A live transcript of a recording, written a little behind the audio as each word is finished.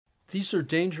These are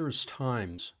dangerous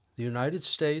times. The United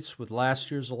States, with last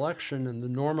year's election and the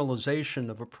normalization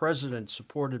of a president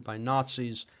supported by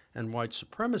Nazis and white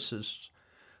supremacists,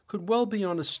 could well be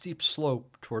on a steep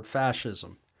slope toward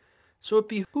fascism. So it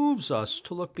behooves us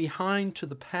to look behind to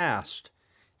the past,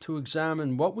 to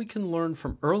examine what we can learn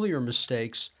from earlier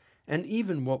mistakes and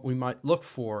even what we might look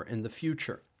for in the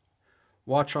future.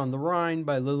 Watch on the Rhine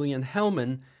by Lillian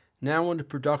Hellman, now into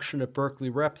production at Berkeley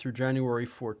Rep through January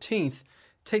 14th,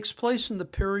 takes place in the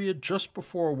period just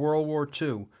before World War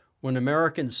II, when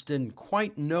Americans didn't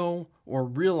quite know or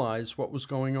realize what was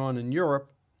going on in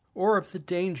Europe, or of the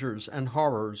dangers and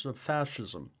horrors of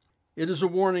fascism. It is a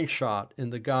warning shot in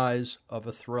the guise of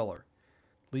a thriller.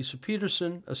 Lisa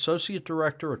Peterson, Associate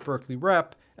Director at Berkeley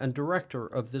Rep and Director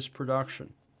of this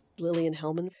production. Lillian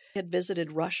Hellman had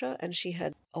visited Russia, and she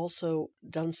had also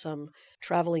done some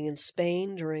traveling in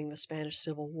Spain during the Spanish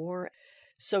Civil War.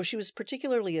 So she was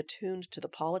particularly attuned to the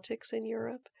politics in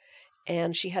Europe,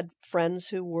 and she had friends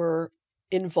who were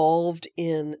involved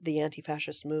in the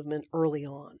anti-fascist movement early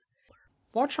on.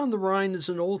 Watch on the Rhine is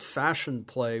an old-fashioned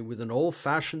play with an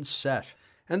old-fashioned set,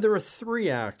 and there are 3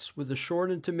 acts with a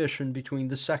short intermission between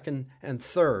the second and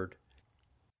third.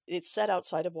 It's set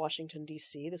outside of Washington,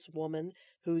 D.C. This woman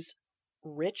who's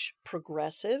rich,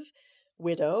 progressive,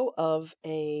 widow of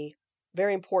a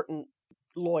very important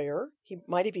lawyer. He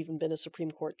might have even been a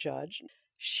Supreme Court judge.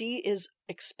 She is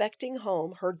expecting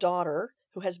home her daughter,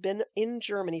 who has been in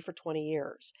Germany for 20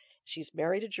 years. She's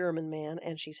married a German man,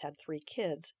 and she's had 3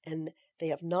 kids, and they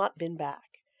have not been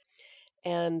back.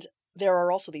 And there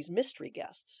are also these mystery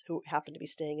guests who happen to be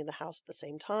staying in the house at the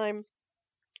same time,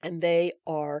 and they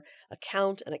are a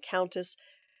count and a countess.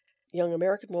 A young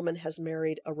American woman has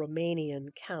married a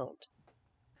Romanian count.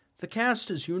 The cast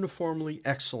is uniformly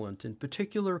excellent, in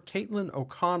particular Caitlin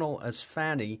O'Connell as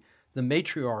Fanny, the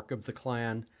matriarch of the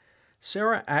clan,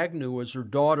 Sarah Agnew as her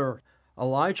daughter,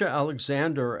 Elijah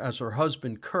Alexander as her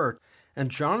husband Kurt, and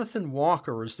Jonathan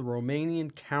Walker as the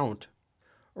Romanian count,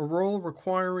 a role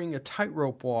requiring a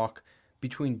tightrope walk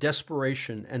between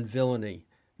desperation and villainy.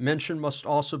 Mention must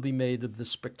also be made of the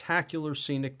spectacular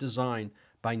scenic design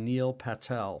by Neil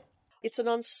Patel. It's an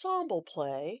ensemble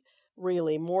play,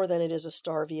 really, more than it is a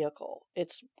star vehicle.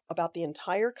 It's about the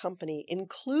entire company,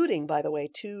 including, by the way,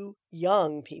 2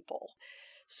 young people.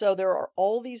 So there are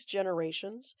all these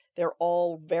generations. They're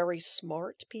all very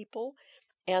smart people,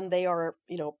 and they are,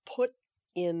 put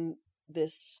in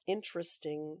this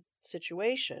interesting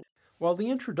situation. While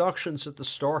the introductions at the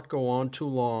start go on too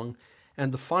long,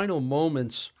 and the final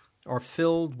moments are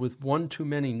filled with one too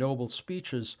many noble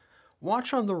speeches,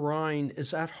 Watch on the Rhine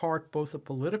is at heart both a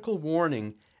political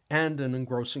warning and an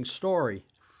engrossing story.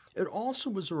 It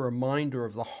also is a reminder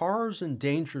of the horrors and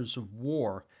dangers of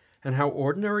war and how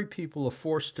ordinary people are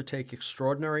forced to take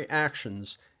extraordinary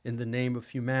actions in the name of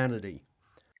humanity.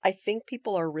 I think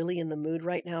people are really in the mood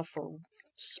right now for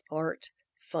smart,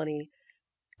 funny,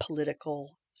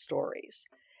 political stories.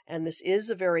 And this is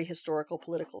a very historical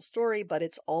political story, but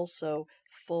it's also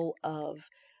full of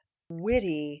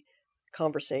witty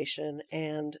conversation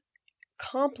and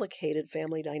complicated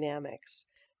family dynamics.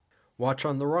 Watch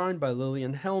on the Rhine by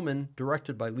Lillian Hellman,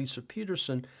 directed by Lisa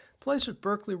Peterson, plays at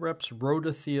Berkeley Rep's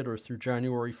Rhoda Theater through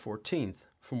January 14th.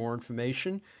 For more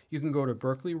information, you can go to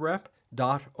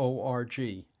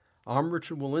berkeleyrep.org. I'm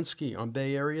Richard Wolinsky on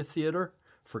Bay Area Theater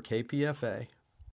for KPFA.